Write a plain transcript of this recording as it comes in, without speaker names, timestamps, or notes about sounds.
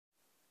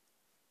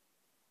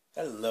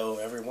Hello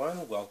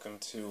everyone, welcome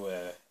to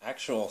an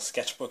actual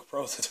Sketchbook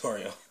Pro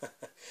tutorial.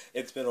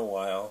 It's been a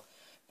while,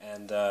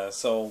 and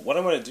so what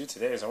I'm going to do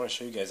today is I want to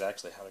show you guys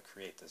actually how to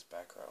create this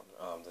background.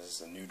 This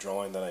is a new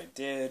drawing that I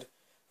did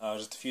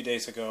just a few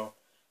days ago.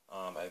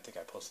 I think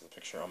I posted the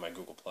picture on my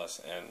Google Plus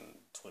and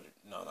Twitter,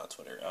 no not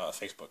Twitter,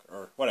 Facebook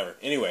or whatever.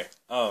 Anyway,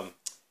 so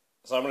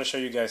I'm going to show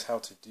you guys how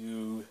to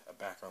do a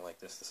background like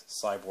this. This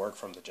is Cyborg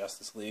from the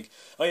Justice League.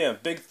 Oh yeah,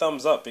 big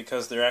thumbs up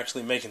because they're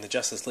actually making the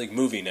Justice League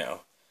movie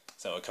now.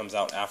 So it comes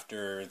out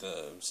after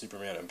the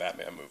Superman and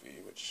Batman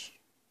movie, which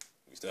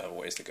we still have a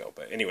ways to go.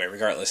 But anyway,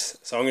 regardless.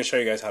 So I'm going to show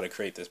you guys how to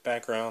create this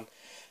background.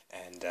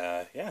 And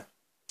yeah,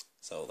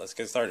 so let's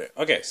get started.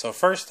 Okay, so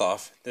first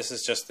off, this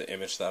is just the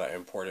image that I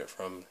imported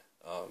from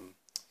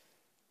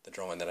the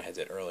drawing that I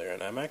did earlier.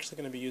 And I'm actually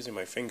going to be using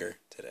my finger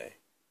today.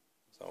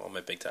 So on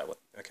my big tablet.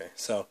 Okay,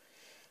 so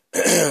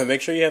make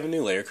sure you have a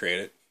new layer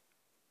created.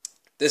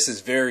 This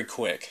is very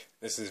quick.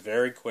 This is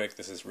very quick.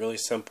 This is really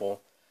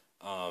simple.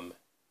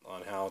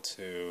 On how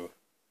to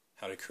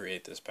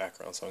create this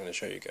background. So I'm going to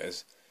show you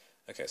guys.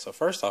 Okay, so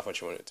first off,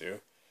 what you want to do,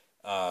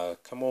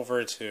 come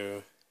over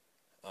to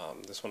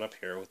this one up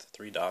here with the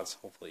three dots.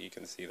 Hopefully you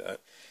can see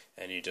that.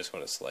 And you just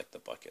want to select the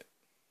bucket.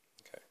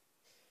 Okay.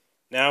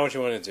 Now what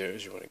you want to do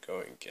is you want to go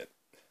and get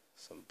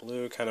some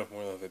blue, kind of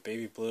more of a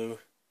baby blue.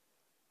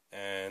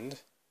 And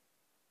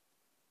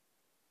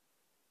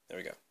there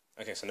we go.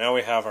 Okay, so now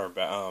we have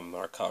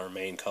our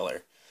main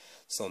color.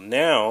 So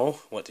now,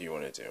 what do you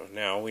want to do?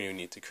 Now we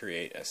need to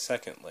create a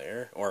second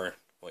layer, or,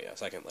 well yeah,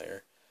 second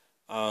layer.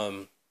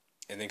 And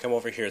then come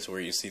over here to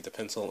where you see the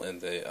pencil and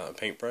the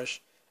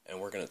paintbrush, and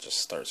we're going to just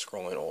start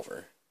scrolling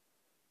over.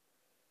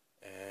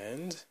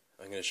 And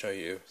I'm going to show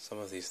you some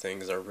of these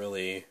things are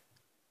really,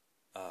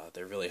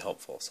 they're really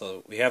helpful.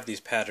 So we have these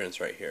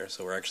patterns right here,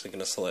 so we're actually going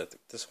to select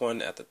this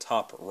one at the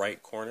top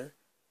right corner.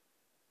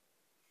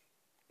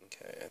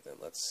 Okay, and then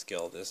let's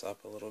scale this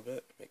up a little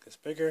bit, make this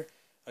bigger.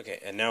 Okay,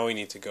 and now we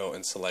need to go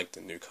and select a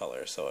new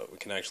color. So we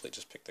can actually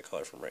just pick the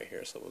color from right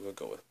here. So we'll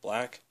go with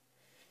black.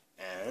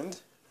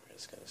 And we're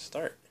just going to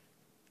start.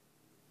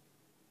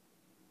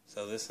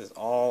 So this is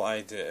all I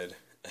did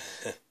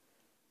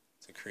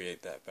to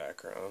create that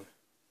background.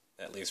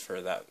 At least for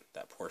that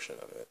portion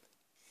of it.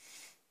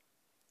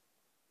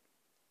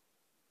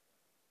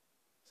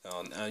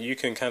 So now you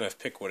can kind of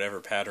pick whatever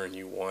pattern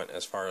you want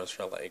as far as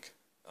for like,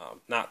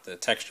 not the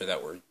texture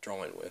that we're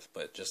drawing with,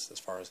 but just as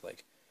far as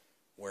like,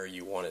 where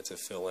you want it to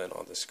fill in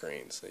on the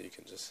screen. So you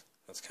can just,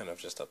 that's kind of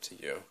just up to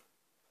you.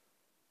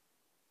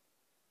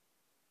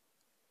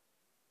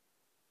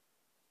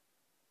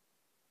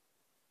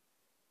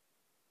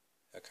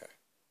 Okay.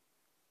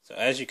 So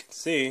as you can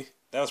see,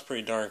 that was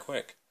pretty darn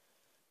quick.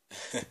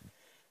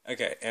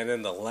 Okay, and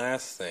then the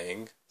last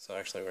thing, so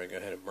actually we're going to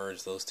go ahead and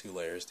merge those two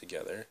layers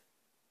together.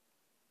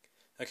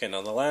 Okay,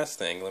 now the last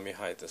thing, let me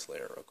hide this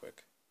layer real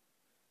quick.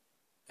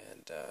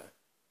 And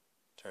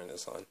turn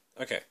this on.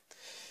 Okay.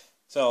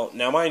 So,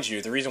 now mind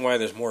you, the reason why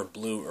there's more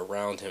blue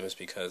around him is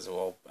because,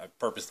 well, I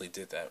purposely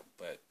did that,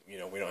 but, you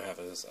know, we don't have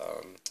his,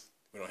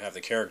 we don't have the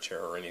character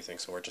or anything,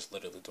 so we're just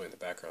literally doing the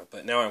background.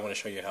 But now I want to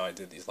show you how I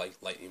did these, like,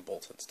 lightning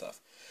bolts and stuff,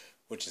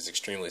 which is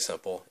extremely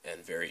simple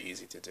and very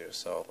easy to do.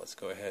 So, let's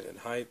go ahead and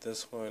hide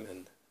this one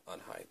and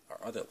unhide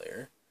our other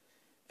layer,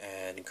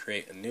 and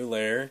create a new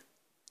layer,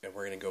 and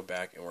we're going to go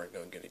back and we're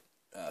going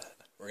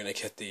to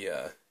get the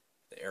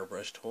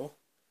airbrush tool.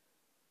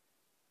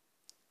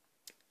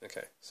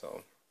 Okay,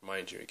 so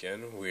mind you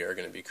again, we are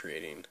going to be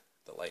creating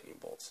the lightning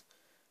bolts.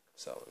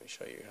 So let me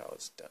show you how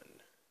it's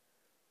done.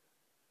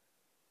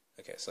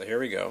 Okay, so here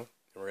we go.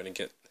 And we're going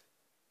to get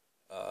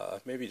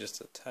maybe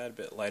just a tad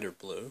bit lighter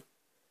blue.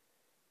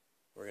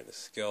 We're going to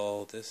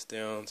scale this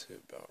down to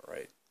about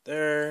right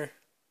there.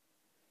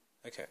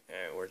 Okay,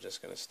 and we're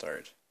just going to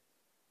start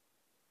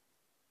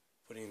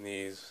putting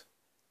these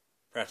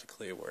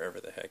practically wherever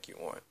the heck you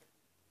want.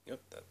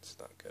 Yep, that's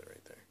not good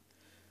right there.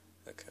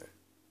 Okay.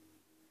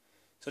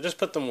 So just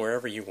put them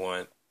wherever you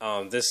want.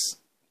 This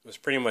was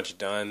pretty much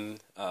done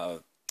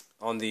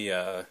on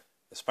the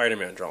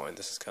Spider-Man drawing.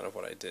 This is kind of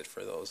what I did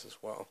for those as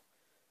well.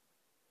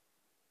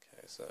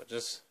 Okay, so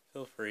just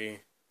feel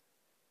free.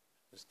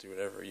 Just do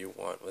whatever you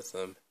want with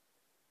them.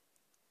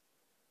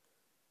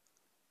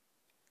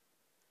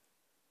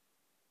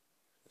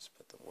 Just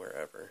put them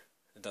wherever.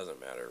 It doesn't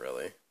matter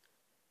really.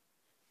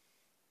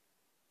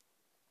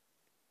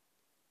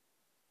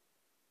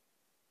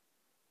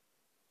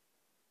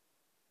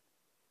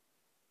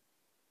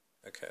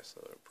 Okay,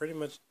 so we're pretty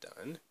much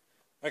done.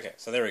 Okay,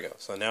 so there we go.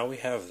 So now we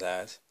have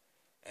that.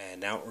 And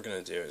now what we're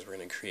going to do is we're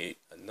going to create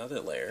another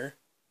layer.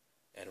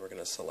 And we're going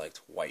to select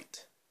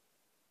white.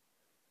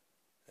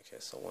 Okay,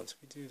 so once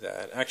we do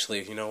that...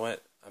 Actually, you know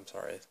what? I'm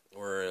sorry.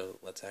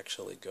 Let's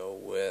actually go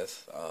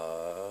with...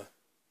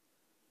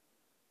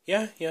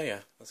 Yeah.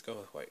 Let's go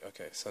with white.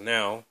 Okay, so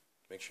now,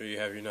 make sure you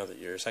have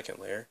your second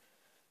layer.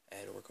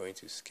 And we're going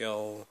to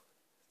scale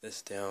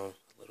this down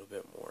a little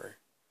bit more.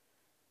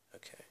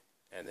 Okay.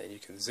 And then you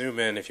can zoom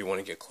in if you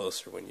want to get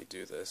closer when you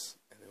do this.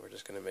 And then we're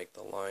just going to make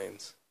the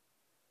lines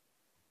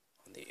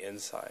on the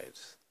inside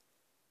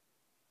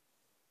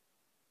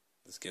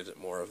This gives it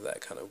more of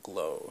that kind of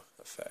glow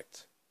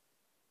effect.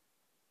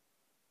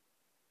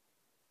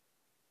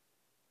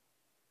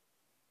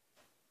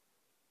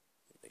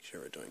 Make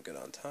sure we're doing good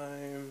on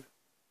time.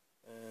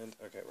 And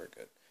okay, we're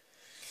good.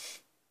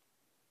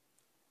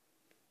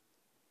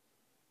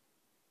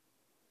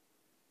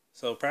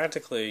 So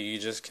practically you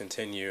just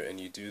continue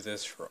and you do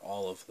this for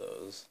all of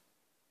those,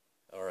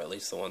 or at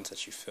least the ones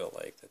that you feel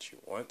like that you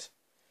want.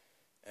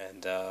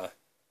 And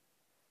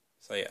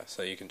so yeah,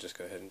 so you can just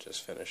go ahead and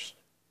just finish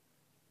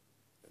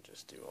and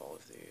just do all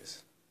of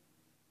these.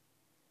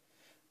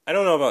 I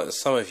don't know about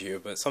some of you,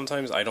 but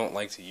sometimes I don't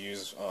like to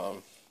use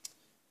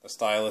the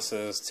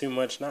styluses too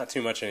much, not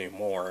too much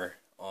anymore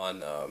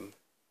on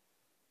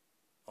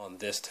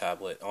this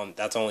tablet.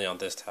 That's only on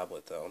this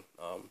tablet though.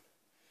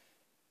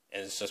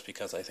 And it's just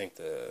because I think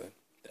the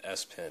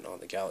S Pen on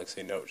the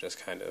Galaxy Note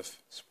just kind of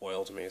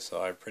spoiled me,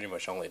 so I pretty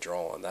much only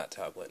draw on that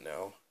tablet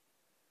now.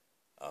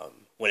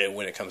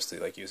 When it comes to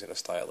like using a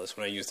stylus,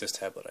 when I use this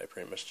tablet, I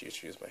pretty much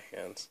just use my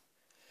hands,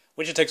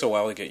 which it takes a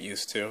while to get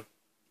used to,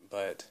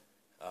 but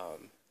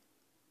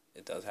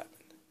it does happen.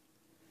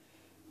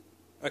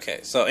 Okay,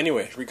 so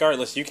anyway,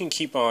 regardless, you can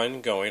keep on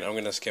going. I'm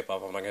going to skip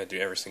up. I'm not going to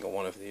do every single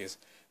one of these,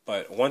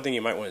 but one thing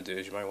you might want to do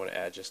is you might want to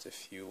add just a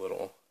few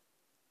little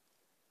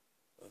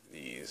of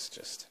these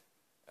just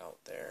out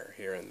there,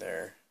 here and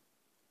there.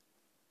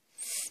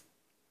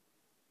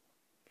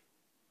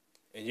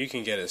 And you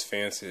can get as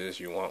fancy as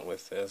you want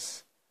with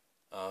this.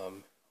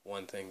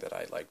 One thing that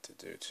I like to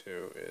do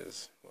too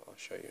is, well, I'll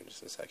show you in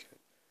just a second.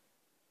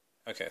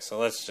 Okay, so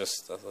let's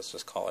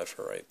just call it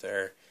for right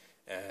there,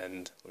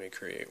 and let me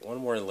create one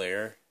more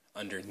layer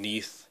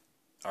underneath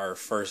our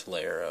first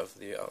layer of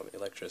the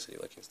electricity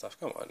looking stuff.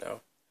 Come on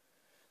now,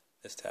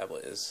 this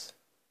tablet is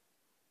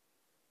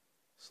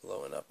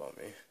slowing up on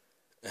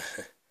me.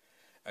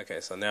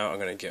 Okay, so now I'm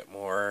gonna get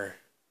more.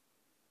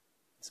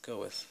 Let's go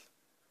with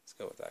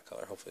that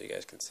color. Hopefully you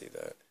guys can see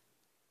that.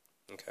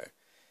 Okay,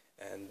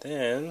 and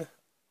then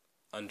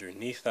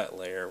underneath that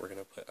layer, we're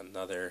gonna put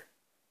another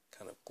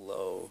kind of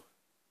glow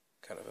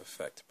kind of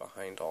effect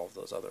behind all of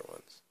those other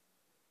ones.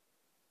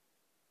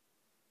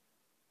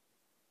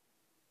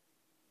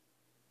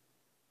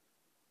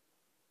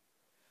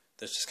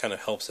 This just kind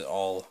of helps it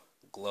all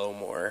glow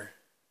more.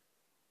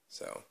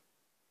 So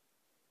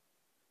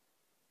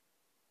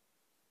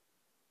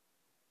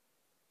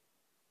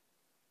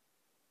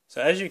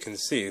as you can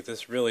see,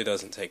 this really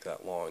doesn't take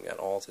that long at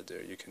all to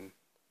do. You can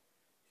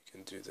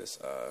do this.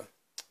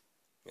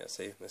 Yeah,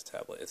 see this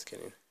tablet. It's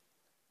getting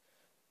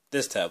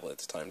this tablet.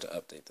 It's time to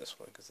update this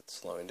one because it's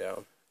slowing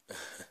down.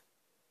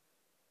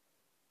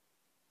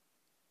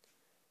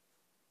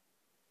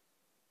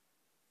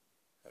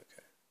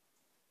 Okay.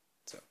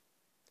 So,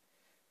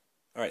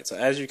 all right. So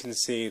as you can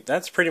see,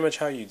 that's pretty much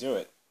how you do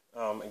it.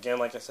 Again,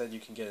 like I said, you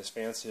can get as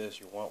fancy as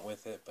you want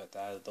with it, but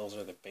those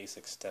are the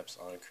basic steps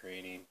on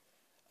creating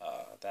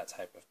that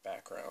type of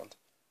background.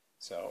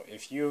 So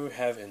if you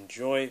have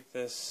enjoyed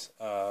this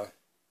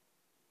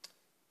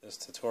this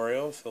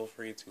tutorial, feel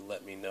free to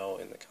let me know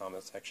in the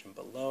comment section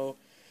below.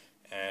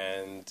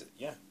 And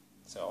yeah,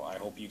 so I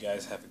hope you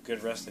guys have a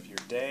good rest of your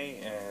day,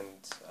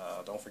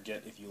 and don't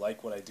forget, if you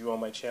like what I do on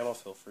my channel,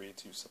 feel free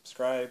to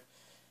subscribe.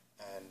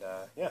 And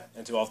yeah,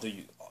 and to all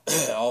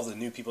the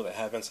new people that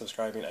have been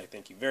subscribing, I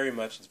thank you very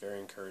much. It's very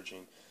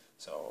encouraging.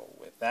 So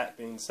with that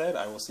being said,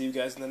 I will see you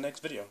guys in the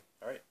next video.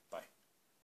 All right.